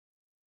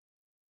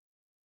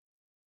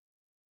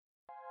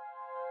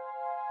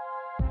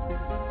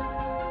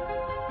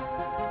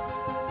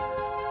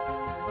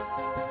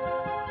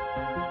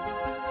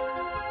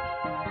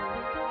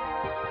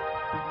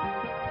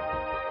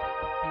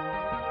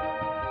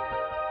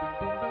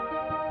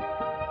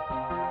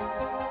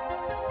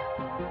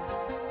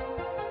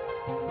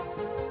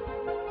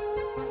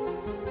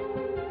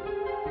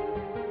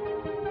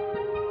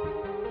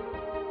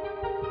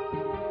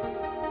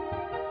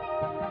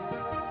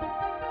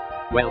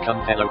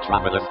Welcome fellow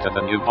travelers to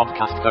the new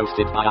podcast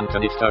hosted by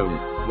Anthony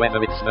Stone.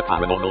 Whether it's the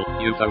paranormal,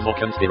 UFOs or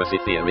conspiracy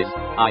theories,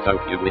 I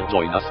hope you will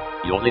join us.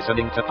 You're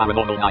listening to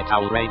Paranormal Night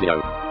Owl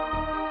Radio.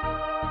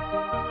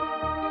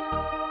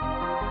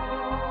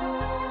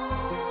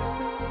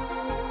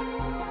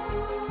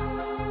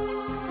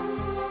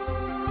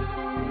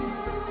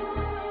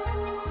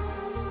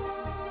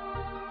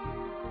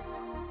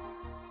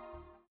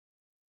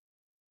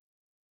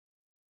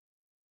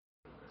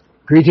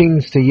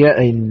 Greetings to yet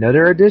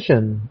another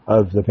edition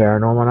of the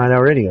Paranormal Night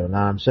Owl Radio.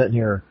 Now I'm sitting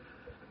here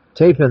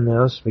taping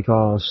this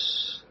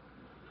because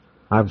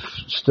I'm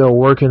still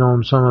working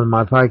on some of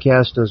my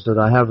podcasters that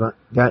I haven't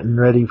gotten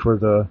ready for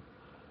the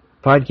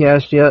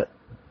podcast yet.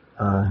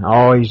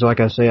 Always,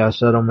 like I say, I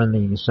set them in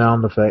the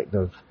sound effect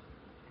of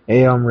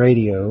AM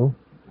radio.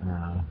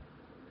 I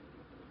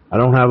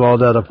don't have all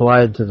that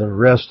applied to the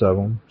rest of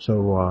them,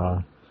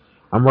 so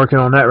I'm working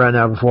on that right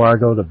now before I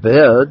go to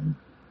bed.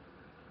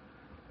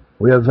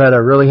 We have had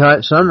a really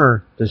hot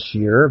summer this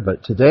year,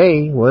 but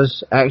today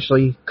was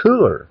actually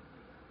cooler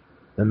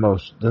than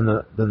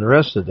the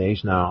rest of the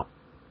days. Now,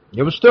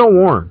 it was still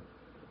warm.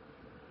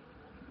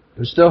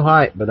 It was still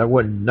hot, but it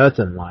wasn't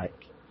nothing like.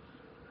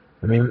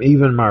 I mean,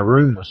 even my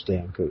room was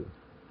staying cool.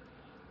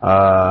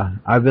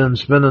 I've been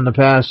spending the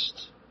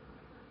past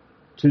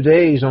 2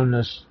 days on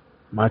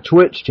my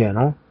Twitch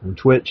channel, on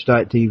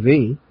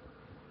twitch.tv.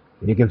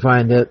 You can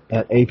find it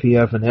at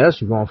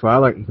APFNS. You go and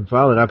follow it. You can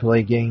follow it. I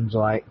play games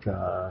like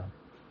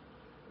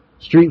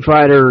Street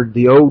Fighter,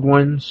 the old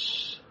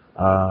ones.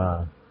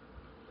 Some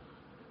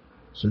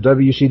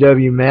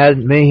WCW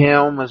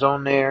Mayhem is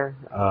on there.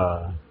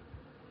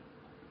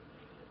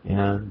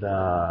 And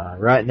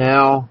right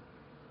now,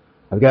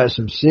 I've got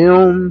some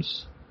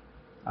Sims.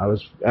 I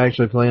was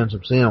actually playing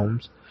some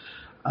Sims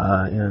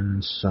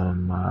and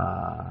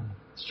some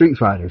Street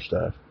Fighter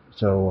stuff.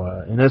 So,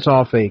 and it's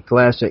off a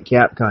classic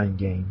Capcom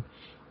game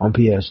on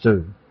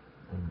PS2.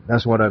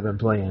 That's what I've been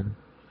playing.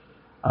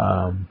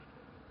 I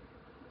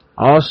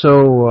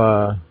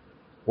also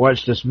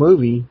watched this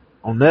movie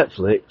on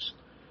Netflix,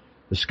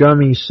 the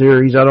Scummy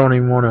series. I don't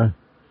even want to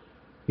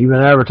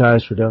even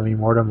advertise for them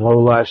anymore. Them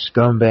low-life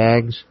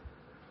scumbags.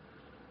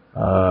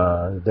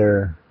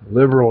 They're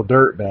liberal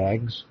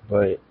dirtbags,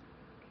 but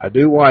I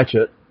do watch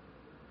it.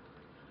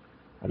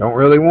 I don't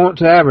really want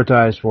to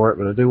advertise for it,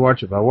 but I do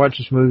watch it. I watched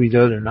this movie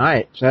the other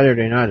night,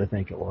 Saturday night I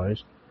think it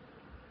was.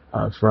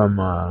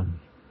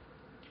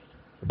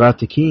 About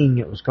the king.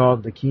 It was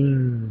called The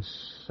King's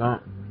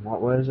something.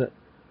 What was it?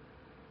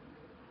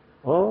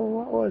 Oh,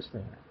 what was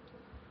that?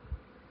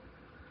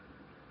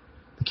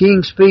 The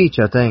King's Speech,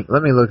 I think.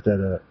 Let me look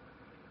that up.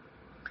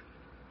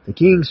 The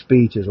King's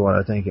Speech is what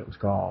I think it was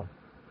called.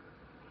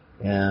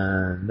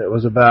 And it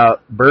was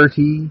about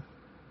Bertie,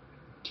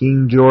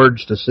 King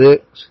George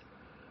VI.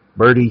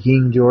 Bertie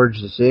King George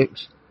VI.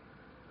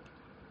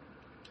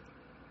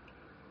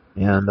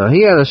 And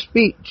he had a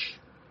speech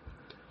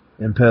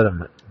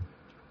impediment.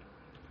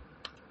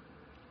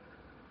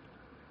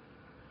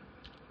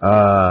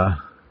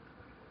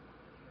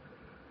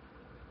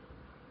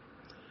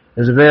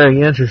 It's a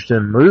very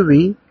interesting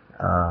movie.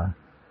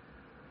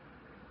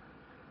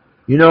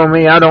 You know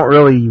me, I don't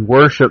really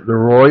worship the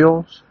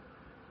royals.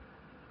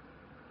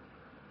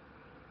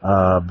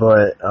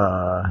 But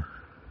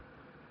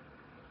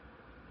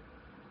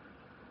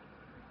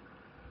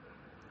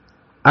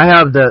I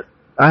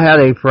had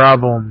a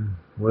problem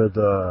with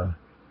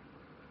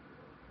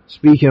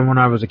speaking when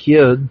I was a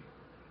kid,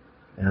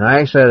 and I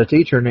actually had a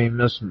teacher named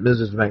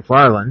Mrs.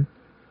 McFarland,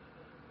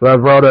 who I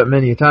brought up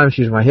many times.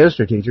 She was my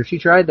history teacher. She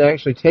tried to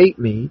actually tape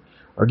me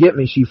or get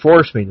me. She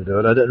forced me to do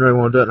it. I didn't really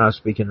want to do it, and I was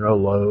speaking real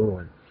low,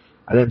 and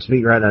I didn't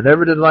speak right. And I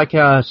never did like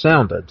how I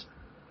sounded.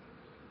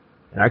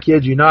 And I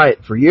kid you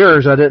not, for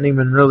years I didn't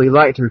even really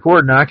like to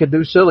record. Now I could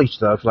do silly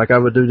stuff, like I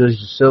would do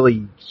these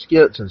silly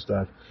skits and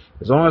stuff.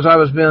 As long as I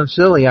was being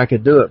silly, I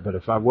could do it. But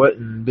if I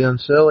wasn't being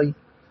silly,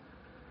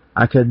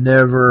 I could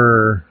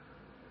never.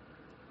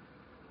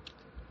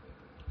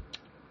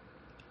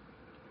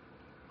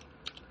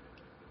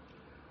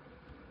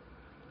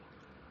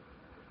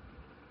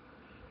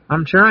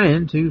 I'm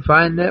trying to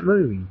find that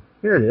movie.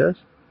 Here it is.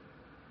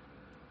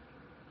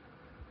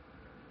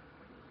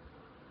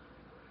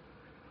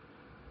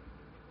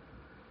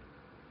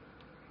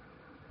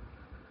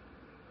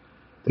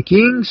 The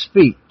King's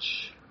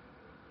Speech.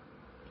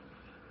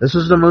 This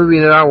is the movie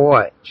that I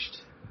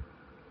watched.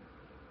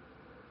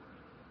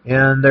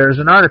 And there's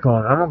an article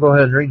on it. I'm going to go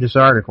ahead and read this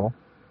article.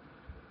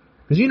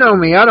 Because you know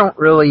me, I don't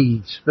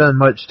really spend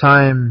much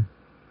time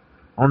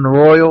on the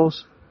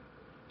royals.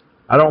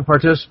 I don't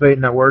participate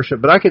in that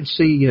worship, but I could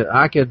see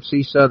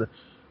Southern.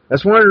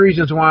 That's one of the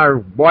reasons why I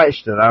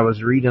watched it. I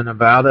was reading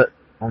about it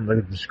on the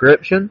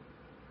description.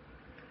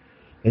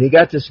 And he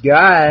got this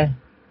guy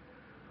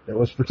that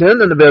was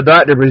pretending to be a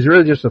doctor, but he's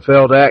really just a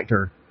failed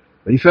actor.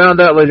 But he found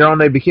out later on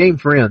they became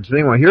friends. But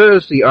anyway, here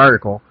is the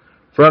article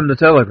from the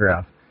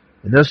Telegraph.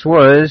 And this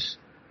was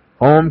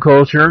Home,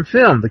 Culture, and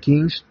Film, The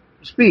King's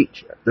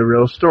Speech, the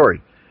real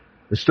story.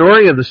 The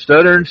story of the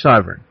stuttering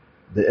sovereign.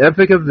 The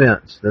epic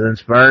events that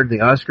inspired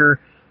the Oscar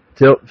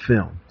tilt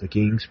film, The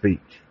King's Speech,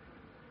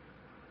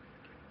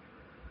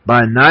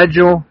 by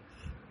Nigel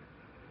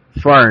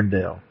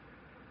Farndale,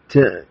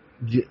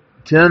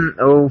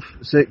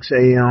 10:06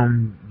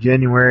 a.m.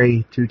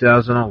 January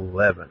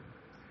 2011.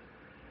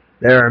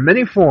 There are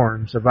many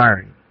forms of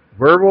irony: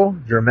 verbal,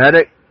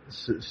 dramatic,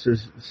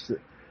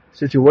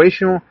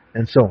 situational,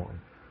 and so on.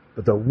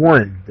 But the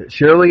one that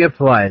surely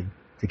applied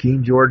to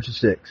King George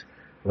VI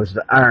was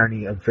the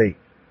irony of fate.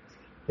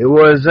 It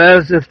was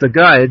as if the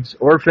guides,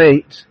 or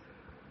fates,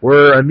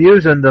 were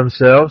amusing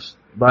themselves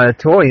by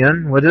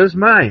toying with his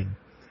mind,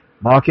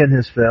 mocking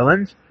his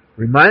failings,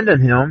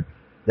 reminding him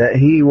that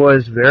he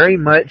was very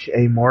much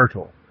a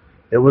mortal.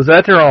 It was,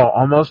 after all,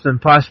 almost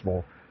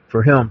impossible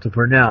for him to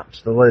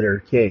pronounce the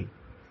letter K.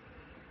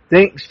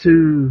 Thanks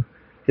to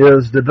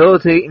his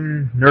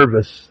debilitating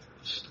nervous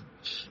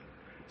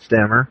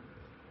stammer,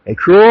 a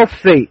cruel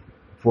fate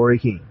for a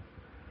king.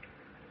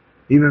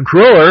 Even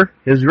crueler,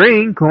 his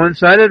reign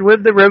coincided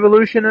with the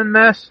revolution in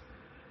mass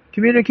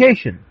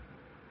communication.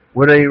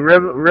 With a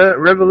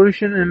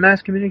revolution in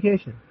mass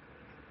communication.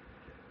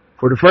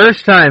 For the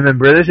first time in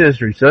British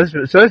history,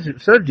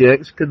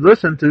 subjects could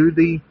listen to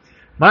the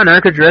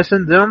monarch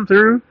addressing them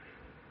through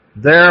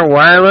their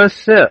wireless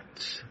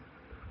sets.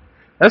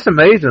 That's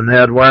amazing they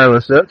had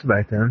wireless sets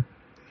back then.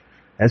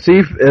 As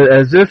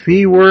if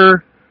he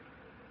were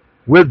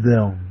with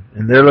them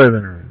in their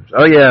living rooms.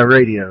 Oh yeah,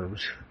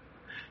 radios.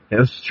 It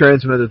was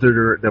transmitted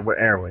through the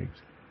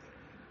airwaves.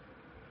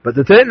 But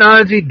the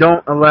technology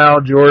don't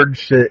allow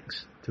George VI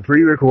to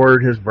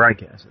pre-record his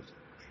broadcasts,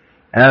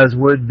 as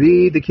would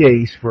be the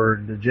case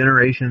for the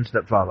generations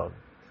that followed.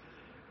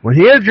 When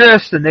he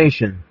addressed the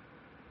nation,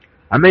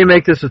 I may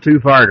make this a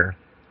two-parter.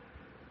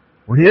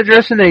 When he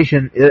addressed the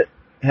nation, it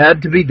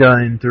had to be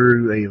done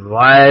through a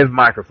live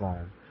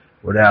microphone,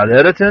 without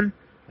editing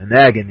and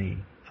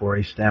agony for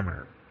a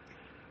stammerer.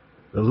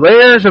 The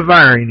layers of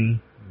irony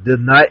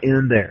did not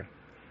end there,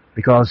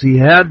 because he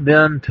had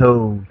been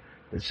told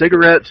that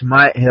cigarettes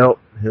might help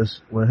him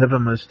his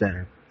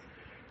stammer.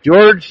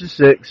 George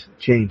VI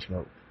chain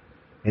smoked,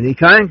 and he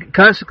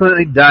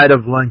consequently died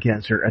of lung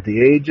cancer at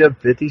the age of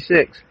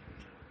 56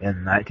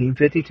 in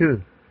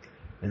 1952.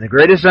 And the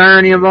greatest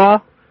irony of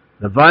all,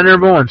 the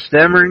vulnerable and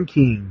stammering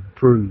king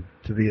proved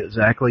to be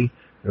exactly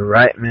the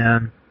right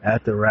man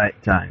at the right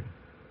time.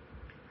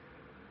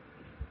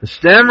 The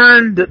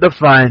stammering that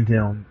defined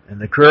him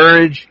and the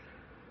courage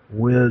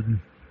with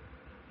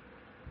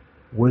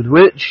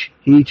which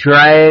he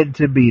tried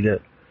to beat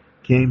it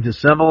came to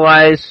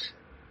symbolize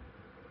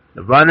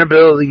the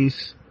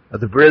vulnerabilities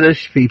of the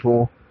British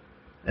people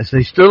as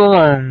they stood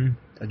alone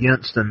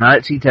against the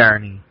Nazi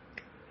tyranny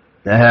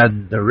that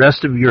had the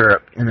rest of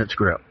Europe in its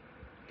grip.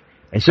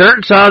 A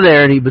certain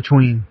solidarity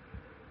between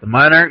the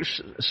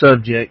monarch's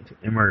subject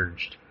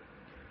emerged,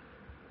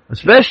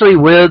 especially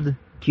with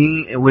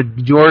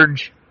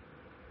George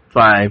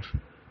VI,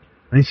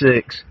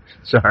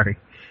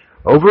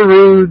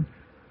 overruled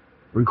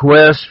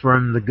requests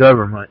from the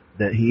government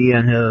that he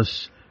and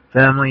his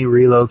family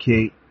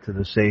relocate to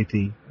the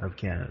safety of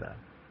Canada.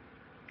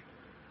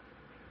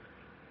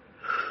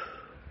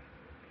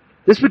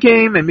 This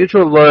became a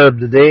mutual love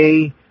the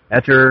day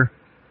after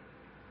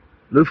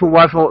a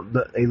Luftwaffe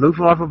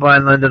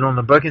bomb landed on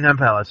the Buckingham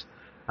Palace.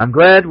 I'm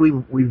glad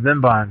we've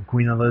been bombed,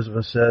 Queen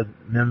Elizabeth said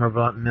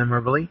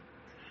memorably.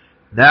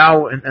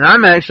 Now, and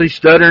I'm actually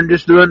stuttering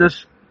just doing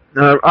this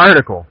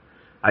article.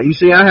 You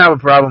see, I have a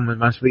problem with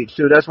my speech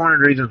too. That's one of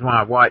the reasons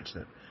why I watched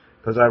it.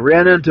 Because I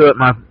ran into it,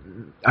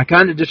 I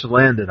kind of just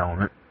landed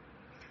on it.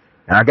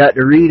 And I got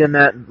to read in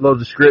that little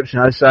description,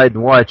 I decided to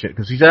watch it.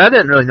 Because he said, I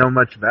didn't really know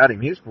much about him.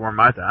 He was before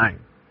my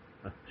time.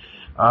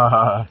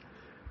 I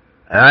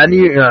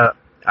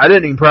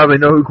didn't even probably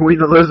know who Queen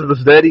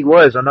Elizabeth's daddy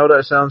was. I know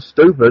that sounds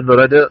stupid, but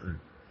I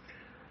didn't.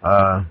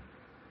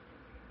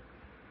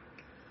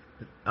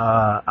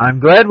 I'm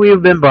glad we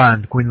have been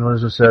bombed, Queen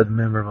Elizabeth said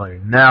memorably.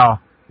 Now,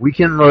 we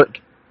can look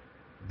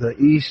the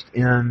East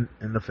in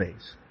the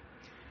face.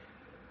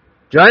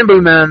 John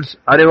Bowman's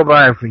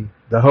autobiography,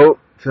 The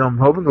film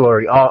Hope and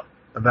Glory, all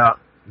about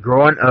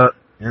growing up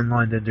in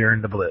London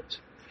during the Blitz,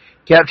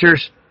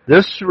 captures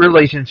this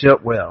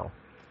relationship well.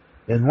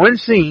 In one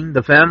scene,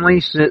 the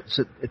family sits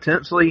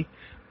intensely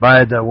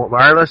by the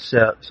wireless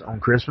sets on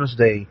Christmas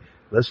Day,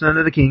 listening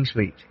to the King's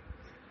speech.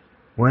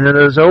 When it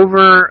is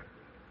over,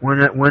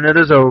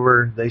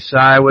 they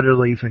sigh with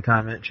relief and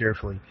comment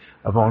cheerfully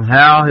upon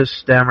how his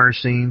stammer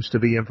seems to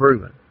be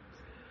improving.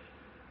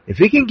 If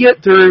he can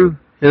get through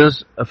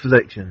his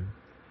affliction,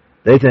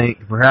 they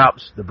think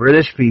perhaps the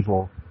British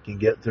people can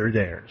get through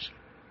theirs.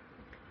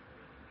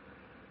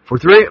 For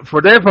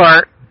their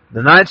part,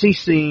 the Nazis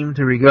seem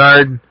to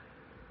regard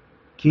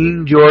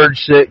King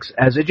George VI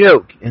as a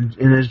joke. In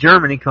his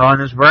Germany,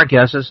 calling his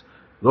broadcasters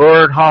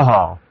Lord Haw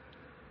Haw,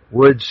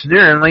 would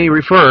sneeringly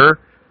refer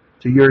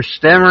to your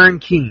stammering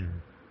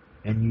king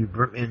and your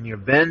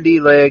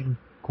bandy-legged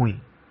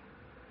queen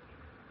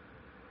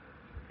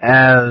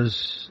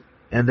as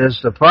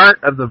the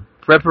part of the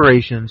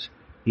preparations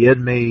he had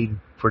made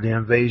for the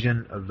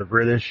invasion of the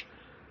British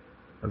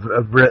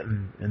of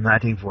Britain in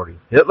 1940.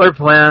 Hitler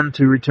planned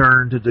to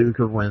return to Duke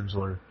of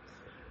Windsor,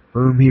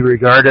 whom he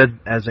regarded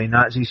as a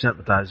Nazi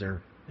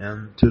sympathizer,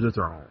 and to the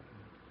throne.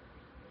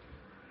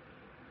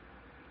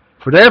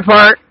 For their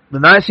part, the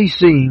Nazis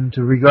seemed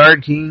to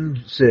regard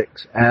King VI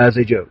as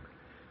a joke.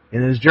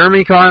 In his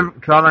Germany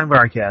calling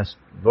broadcast,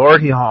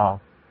 Lord Haw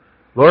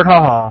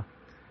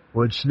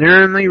would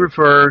sneeringly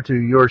refer to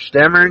your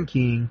stammering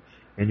king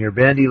and your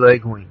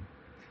bandy-leg queen.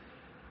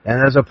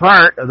 And as a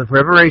part of the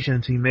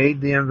preparations, he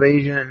made the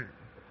invasion.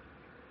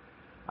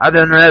 I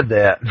done read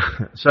that.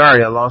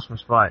 Sorry, I lost my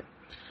spot.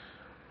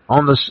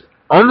 On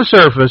the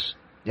surface,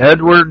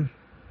 Edward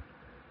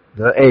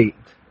the Eighth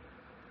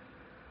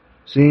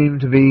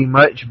seemed to be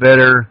much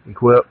better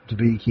equipped to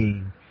be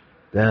king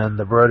than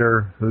the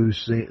brother who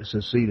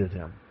succeeded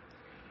him.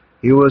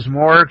 He was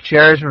more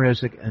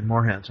charismatic and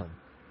more handsome,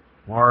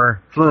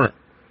 more fluent,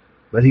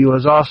 but he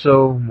was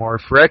also more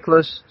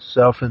reckless,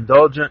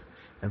 self-indulgent,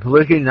 and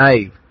politically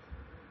naive.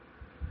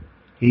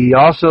 He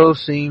also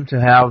seemed to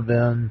have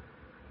been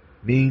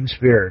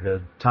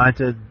mean-spirited,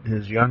 taunted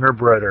his younger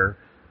brother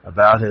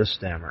about his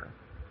stammer.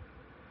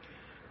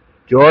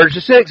 George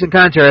VI, in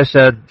contrast,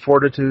 had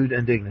fortitude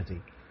and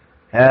dignity.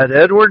 Had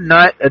Edward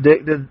not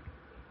abdicated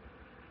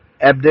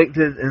in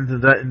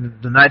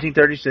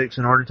 1936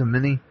 in order to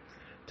marry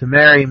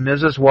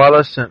Mrs.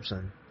 Wallace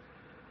Simpson,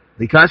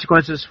 the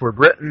consequences for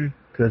Britain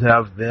could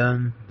have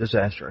been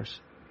disastrous.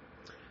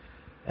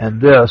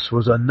 And this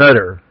was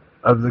another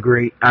of the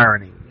great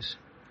ironies.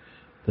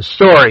 The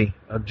story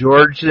of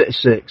George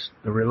VI,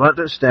 the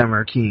reluctant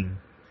stammer king,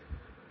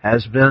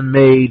 has been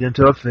made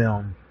into a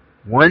film,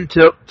 one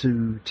tip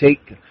to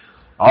take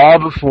all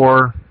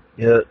before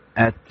it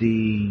at this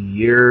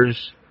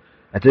year's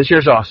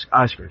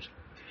Oscars.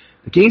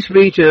 The King's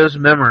speech is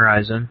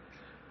memorizing,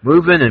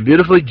 moving, and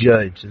beautifully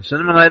judged, and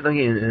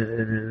cinematically,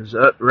 and is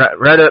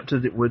right up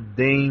to with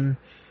Dame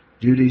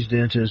Judi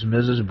Dench's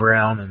Mrs.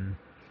 Brown and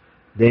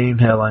Dame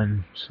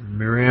Helen's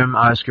Miriam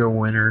Oscar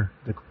winning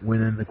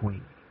the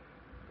Queen.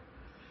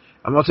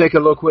 I'm going to take a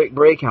little quick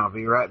break. I'll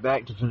be right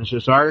back to finish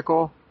this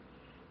article.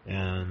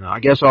 And I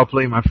guess I'll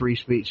play my free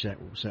speech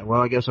segment. Well,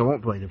 I guess I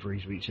won't play the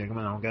free speech segment.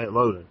 I don't got it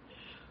loaded.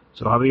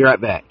 So I'll be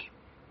right back.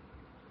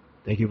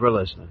 Thank you for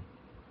listening.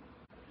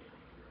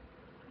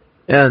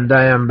 And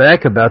I am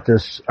back about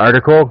this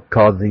article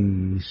called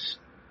The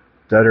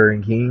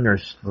Stuttering King or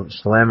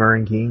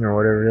Slammering King or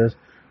whatever it is.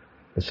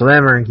 The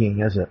Slammering King,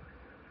 that's it.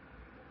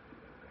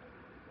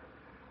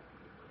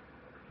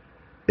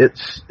 It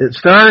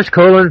stars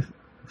Colin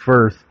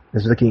Firth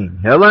as the king,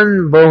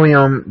 Helen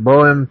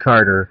Bonham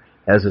Carter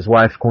as his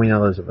wife, Queen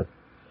Elizabeth,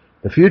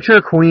 the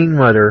future Queen's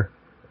mother,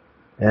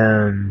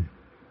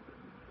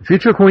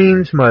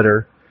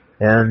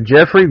 and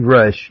Geoffrey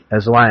Rush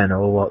as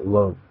Lionel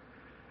Logue,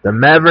 the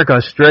maverick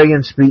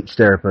Australian speech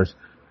therapist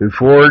who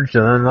forged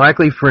an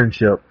unlikely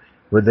friendship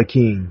with the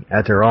king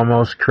after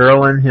almost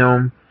curing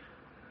him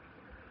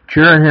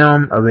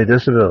of his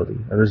disability.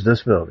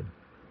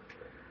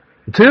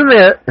 The two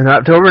met on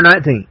October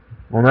 19th,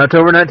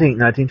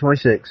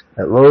 1926,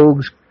 at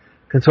Logue's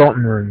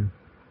consulting room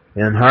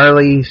in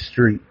Harley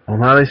Street,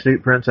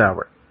 Prince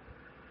Albert.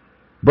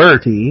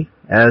 Bertie,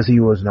 as he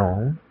was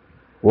known,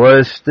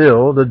 was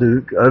still the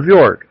Duke of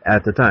York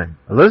at the time.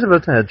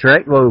 Elizabeth had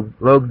tracked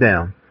Logue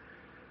down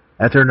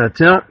after an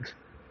attempt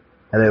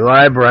at a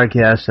live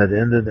broadcast had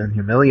ended in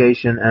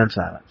humiliation and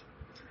silence.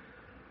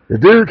 The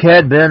Duke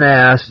had been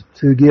asked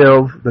to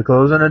give the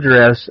closing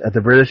address at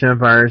the British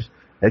Empire's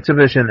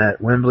exhibition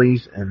at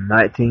Wembley's in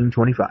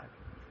 1925.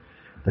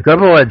 The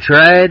couple had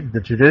tried all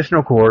the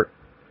traditional court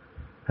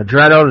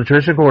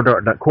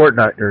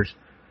doctors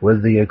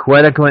with the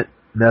adequate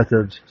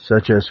methods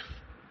such as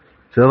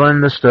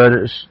filling the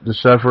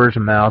sufferer's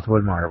mouth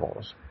with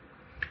marbles,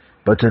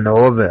 but to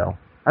no avail.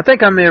 I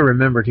think I may have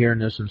remembered hearing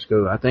this in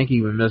school. I think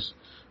even Mrs.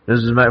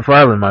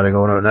 McFarland might have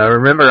gone on. Now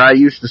remember, I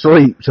used to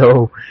sleep,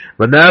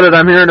 but now that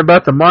I'm hearing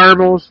about the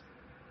marbles,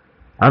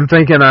 I'm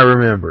thinking I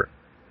remember it.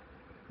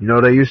 You know,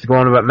 they used to go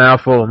on about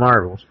mouthful of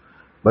marbles,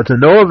 but to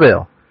no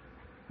avail.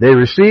 They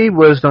received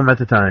wisdom at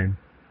the time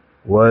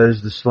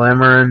was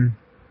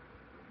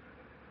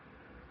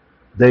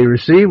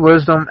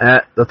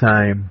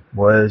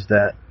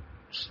that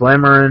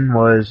slammering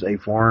was a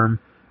form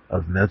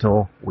of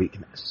mental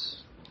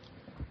weakness.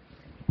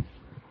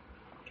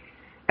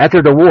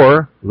 After the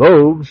war,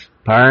 Logue's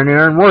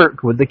pioneering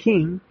work with the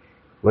king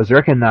was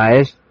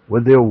recognized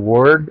with the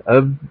award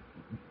of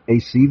a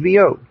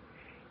CVO.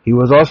 He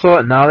was also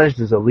acknowledged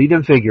as a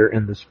leading figure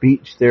in the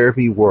speech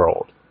therapy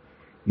world.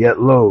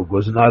 Yet Logue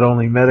was not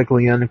only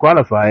medically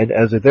unqualified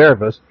as a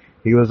therapist,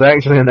 he was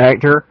actually an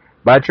actor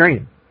by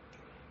training.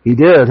 He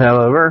did,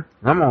 however,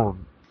 I'm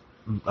going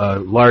to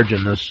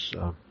largen this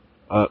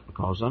up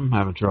because I'm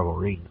having trouble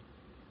reading it.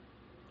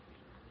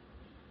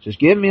 Just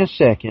give me a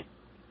second.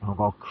 I'm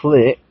going to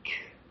click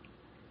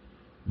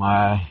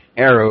my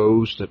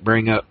arrows that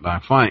bring up my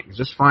font, because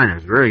this font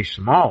is very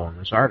small in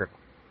this article.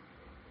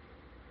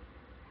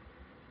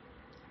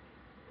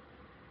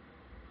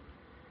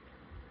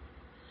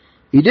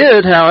 He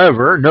did,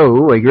 however,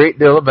 know a great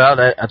deal about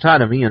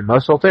anatomy and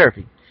muscle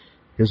therapy.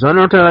 His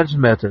unorthodox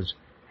methods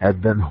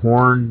had been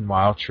honed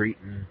while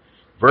treating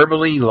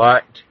verbally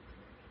locked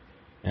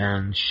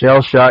and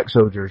shell-shocked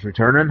soldiers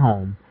returning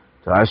home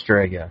to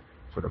Australia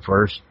for the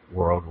First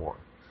World War.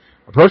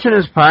 Approaching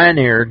his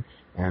pioneered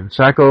and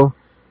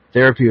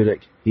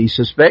psychotherapeutic, he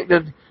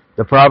suspected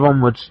the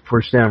problem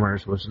for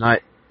stammers was not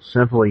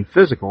simply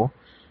physical.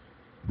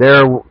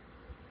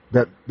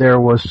 There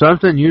was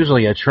something,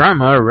 usually a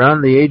trauma,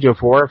 around the age of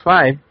 4 or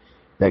 5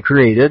 that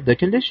created the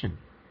condition.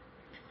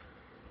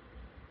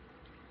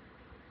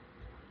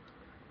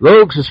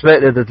 Logue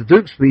suspected that the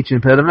Duke's speech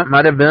impediment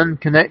might have been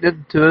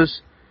connected to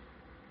his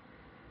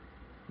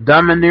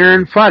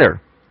domineering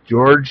father,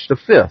 George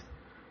V,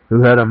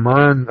 who had,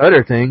 among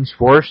other things,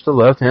 forced the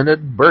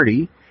left-handed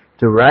Bertie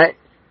to write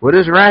with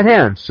his right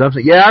hand.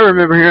 Something. Yeah, I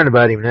remember hearing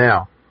about him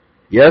now.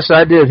 Yes,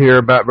 I did hear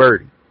about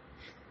Bertie.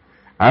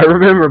 I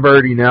remember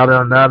Bertie now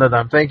that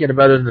I'm thinking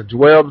about it in the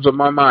dwells of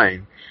my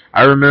mind.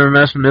 I remember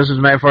Mrs.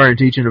 McFarlane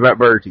teaching about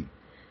Bertie.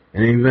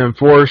 And he'd been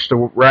forced to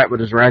write with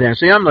his right hand.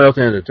 See, I'm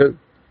left-handed too.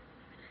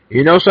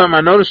 You know something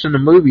I noticed in the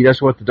movie?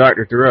 That's what the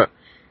doctor threw up.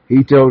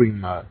 He told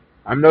him,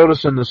 I'm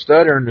noticing the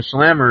stutter and the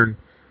slammering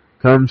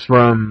comes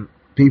from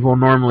people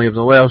normally of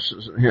the left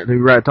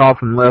who talk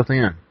from the left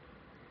hand.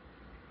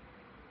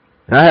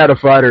 And I had a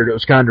fighter that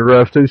was kind of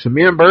rough too, so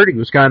me and Bertie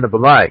was kind of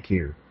alike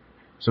here.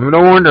 So no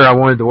wonder I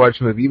wanted to watch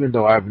the movie, even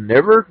though I've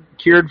never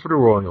cheered for the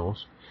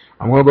Royals.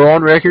 I'm going to go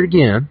on record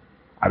again.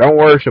 I don't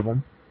worship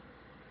them.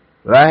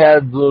 But I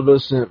had a little bit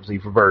of sympathy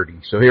for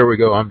Bertie. So here we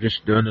go. I'm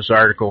just doing this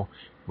article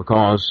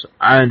because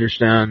I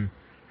understand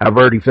how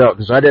Bertie felt,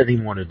 because I didn't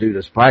even want to do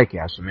this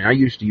podcast. I mean, I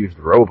used to use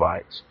the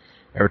robots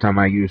every time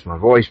I used my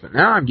voice, but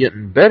now I'm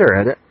getting better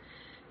at it.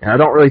 And I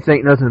don't really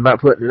think nothing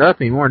about putting it up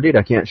anymore. Indeed,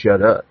 I can't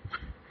shut up.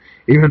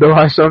 Even though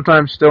I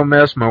sometimes still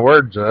mess my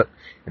words up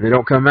and they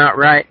don't come out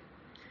right.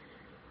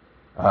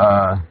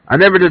 I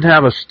never did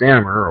have a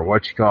stammer, or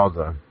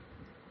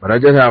but I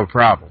did have a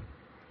problem.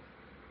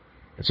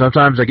 And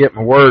sometimes I get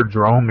my words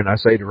wrong and I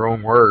say the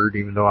wrong word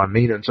even though I'm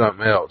meaning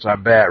something else.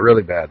 I'm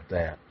really bad at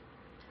that.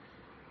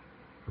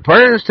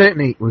 Part of this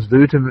technique was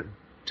due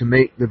to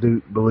make the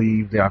Duke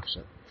believe the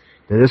opposite.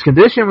 That his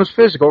condition was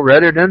physical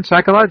rather than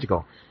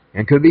psychological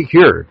and could be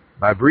cured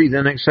by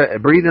breathing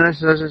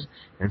exercises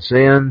and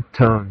saying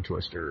tongue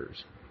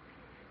twisters.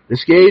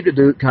 This gave the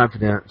Duke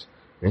confidence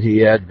that he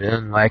had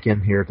been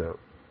lacking hitherto.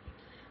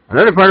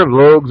 Another part of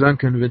Logue's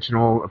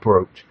unconventional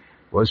approach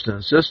was to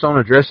insist on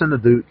addressing the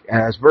Duke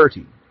as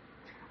Bertie.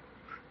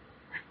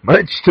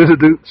 Much to the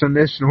Duke's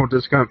initial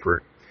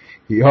discomfort,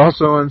 he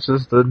also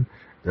insisted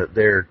that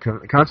their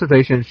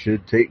consultation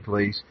should take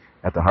place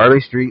at the Harley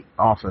Street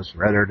office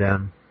rather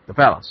than the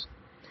palace.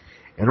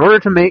 In order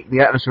to make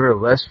the atmosphere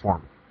less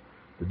formal,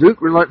 the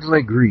Duke reluctantly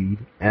agreed,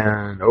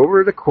 and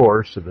over the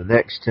course of the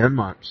next 10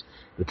 months,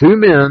 the two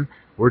men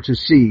were to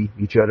see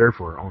each other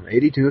on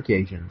 82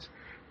 occasions,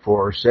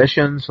 for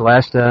sessions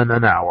lasting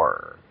an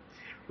hour.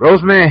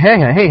 Rosemary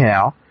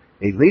Hayhow,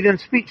 a leading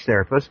speech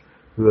therapist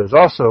who is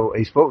also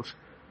a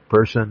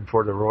spokesperson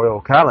for the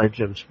Royal College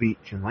of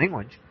Speech and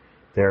Language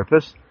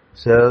Therapists,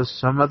 says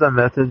some of the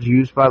methods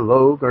used by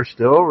Logue are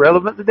still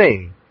relevant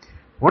today.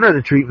 One of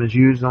the treatments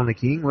used on the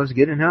king was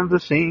getting him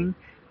to sing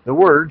the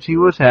words he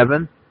was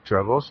having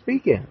trouble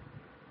speaking.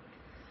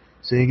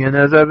 Singing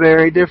is a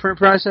very different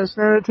process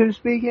than to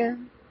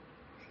speaking.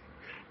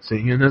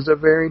 Singing is a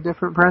very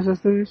different process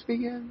than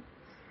speaking.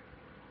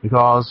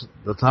 Because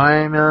the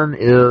timing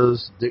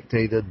is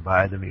dictated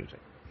by the music.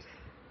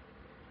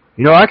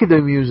 You know, I can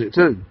do music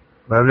too,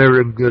 but I'm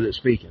never good at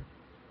speaking.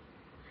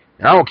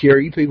 And I don't care.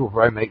 You people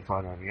probably make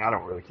fun of me. I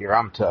don't really care.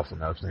 I'm tough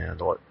enough to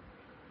handle it.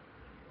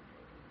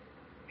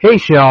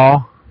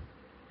 Hayhow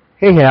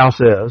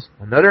says,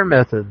 another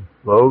method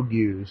Logue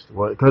used,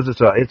 because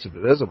it's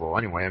visible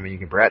anyway, I mean you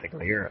can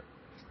practically hear it.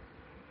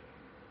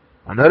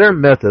 Another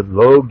method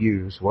Logue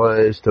used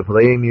was to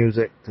play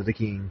music to the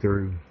king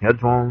through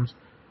headphones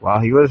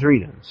while he was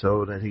reading,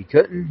 so that he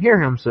couldn't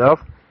hear himself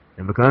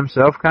and become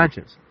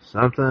self-conscious,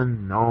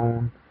 something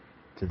known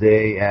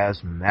today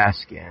as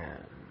masking.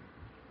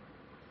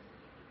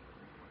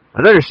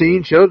 Another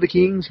scene showed the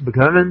king's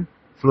becoming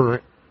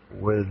fluent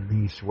when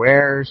he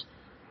swears,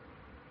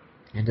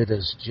 and it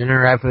is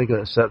generally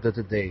accepted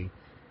today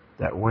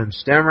that when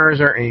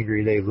stammers are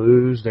angry, they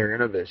lose their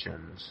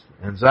inhibitions.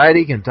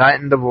 Anxiety can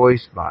tighten the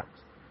voice box.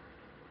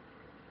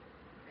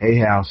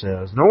 Hayhow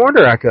says, no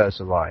wonder I cuss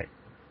a lot.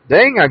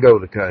 Dang, I go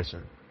to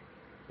cussing.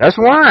 That's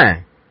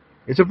why.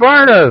 It's a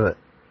part of it.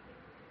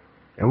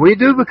 And we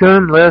do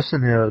become less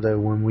inhibited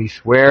when we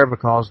swear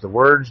because the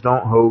words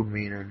don't hold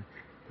meaning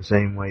the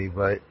same way,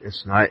 but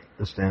it's not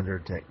the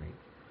standard technique.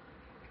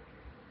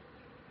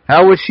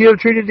 How would she have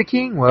treated the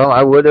king? Well,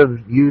 I would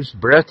have used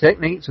breath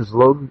techniques as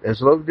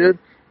Logue did,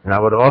 and I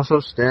would also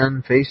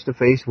stand face to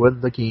face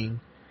with the king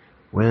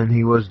when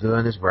he was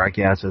doing his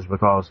broadcasts,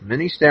 because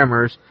many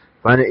stammers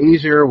find it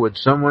easier with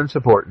someone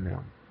supporting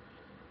them.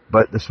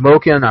 But the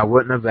smoking I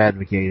wouldn't have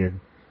advocated,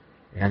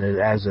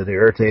 as it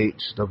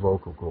irritates the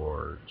vocal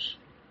cords.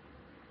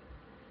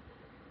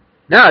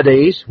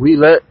 Nowadays, we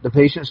let the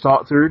patients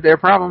talk through their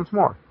problems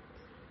more.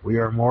 We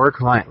are more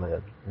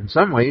client-led. In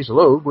some ways,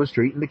 Loeb was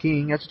treating the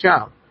king as a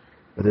child,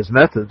 but his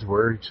methods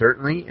were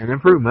certainly an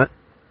improvement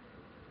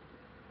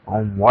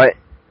on what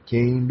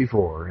came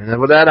before.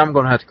 And with that, I'm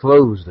going to have to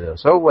close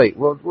this. Oh, wait,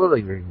 we'll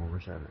leave it one more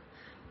second.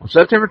 On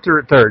September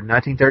 3rd,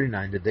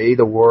 1939, the day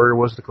the war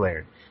was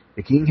declared,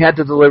 the king had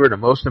to deliver the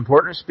most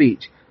important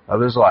speech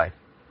of his life.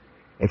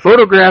 A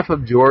photograph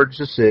of George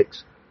VI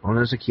on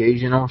his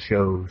occasional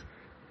shows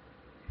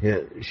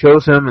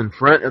him in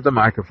front of the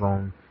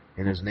microphone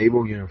in his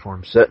naval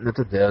uniform, sitting at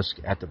the desk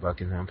at the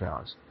Buckingham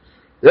Palace.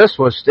 This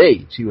was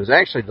staged. He was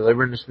actually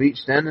delivering the speech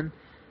standing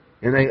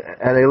at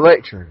a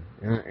lectern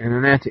in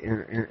an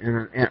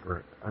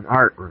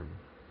art room,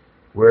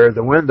 where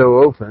the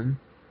window opened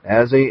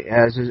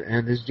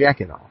and his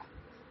jacket off.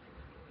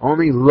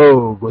 Only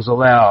Loeb was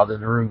allowed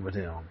in the room with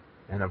him,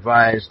 and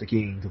advised the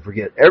king to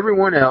forget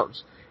everyone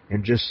else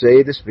and just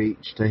say the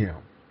speech to him.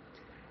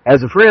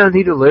 As a friend,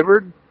 his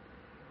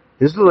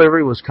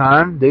delivery was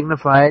calm,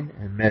 dignified,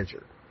 and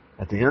measured.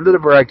 At the end of the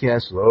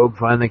broadcast, Loeb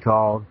finally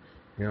called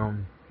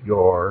him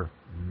Your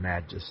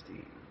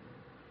Majesty.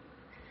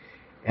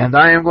 And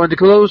I am going to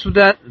close with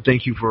that.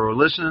 Thank you for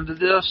listening to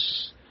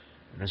this.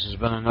 This has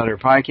been another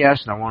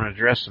podcast, and I want to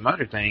address some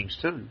other things,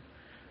 too.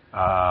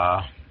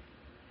 I'm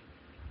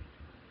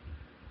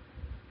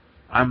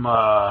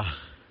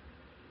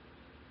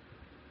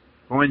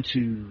going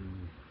to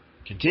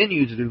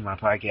continue to do my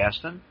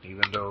podcasting,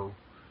 even though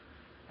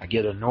I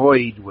get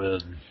annoyed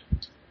with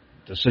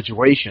the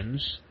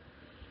situations.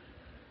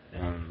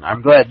 And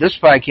I'm glad this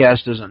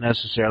podcast isn't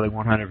necessarily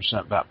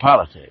 100% about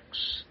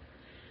politics.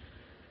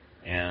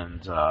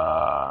 And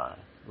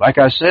like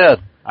I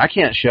said, I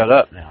can't shut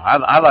up now.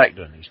 I like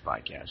doing these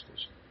podcasts.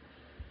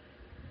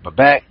 But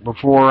back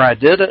before I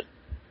did it,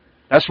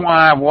 that's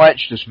why I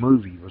watched this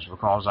movie, was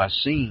because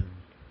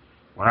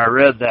when I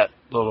read that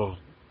little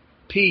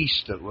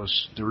piece that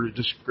was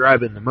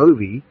describing the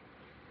movie,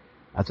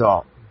 I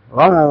thought,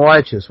 well, I'm going to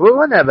watch this. Well, it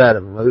wasn't that bad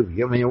of a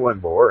movie. I mean, it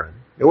wasn't boring.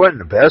 It wasn't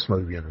the best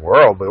movie in the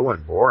world, but it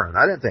wasn't boring.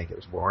 I didn't think it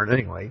was boring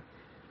anyway.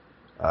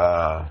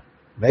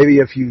 Maybe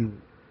if you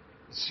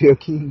see a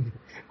king,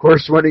 of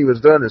course, when he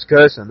was doing his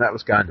cussing, that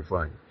was kind of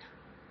funny.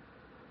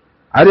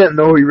 I didn't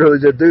know he really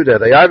did do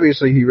that.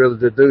 Obviously, he really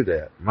did do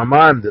that. My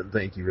mom didn't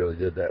think he really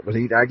did that, but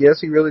I guess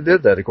he really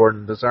did that,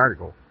 according to this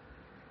article.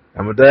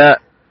 And with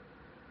that,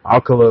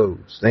 I'll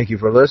close. Thank you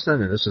for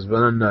listening, and this has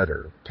been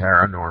another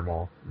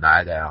Paranormal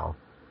Night Owl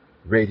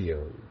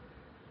Radio.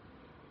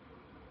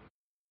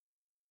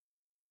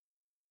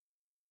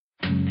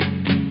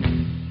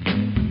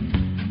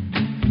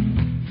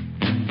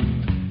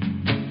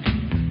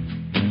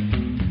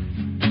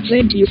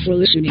 Thank you for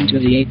listening to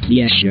the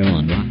APS show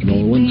on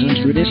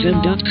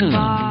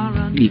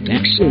rockroll100fm.com. Be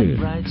back soon.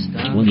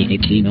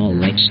 2018 all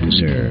rights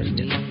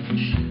reserved.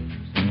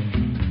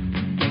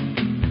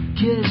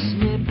 Kiss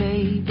me,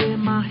 baby,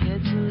 my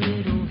head's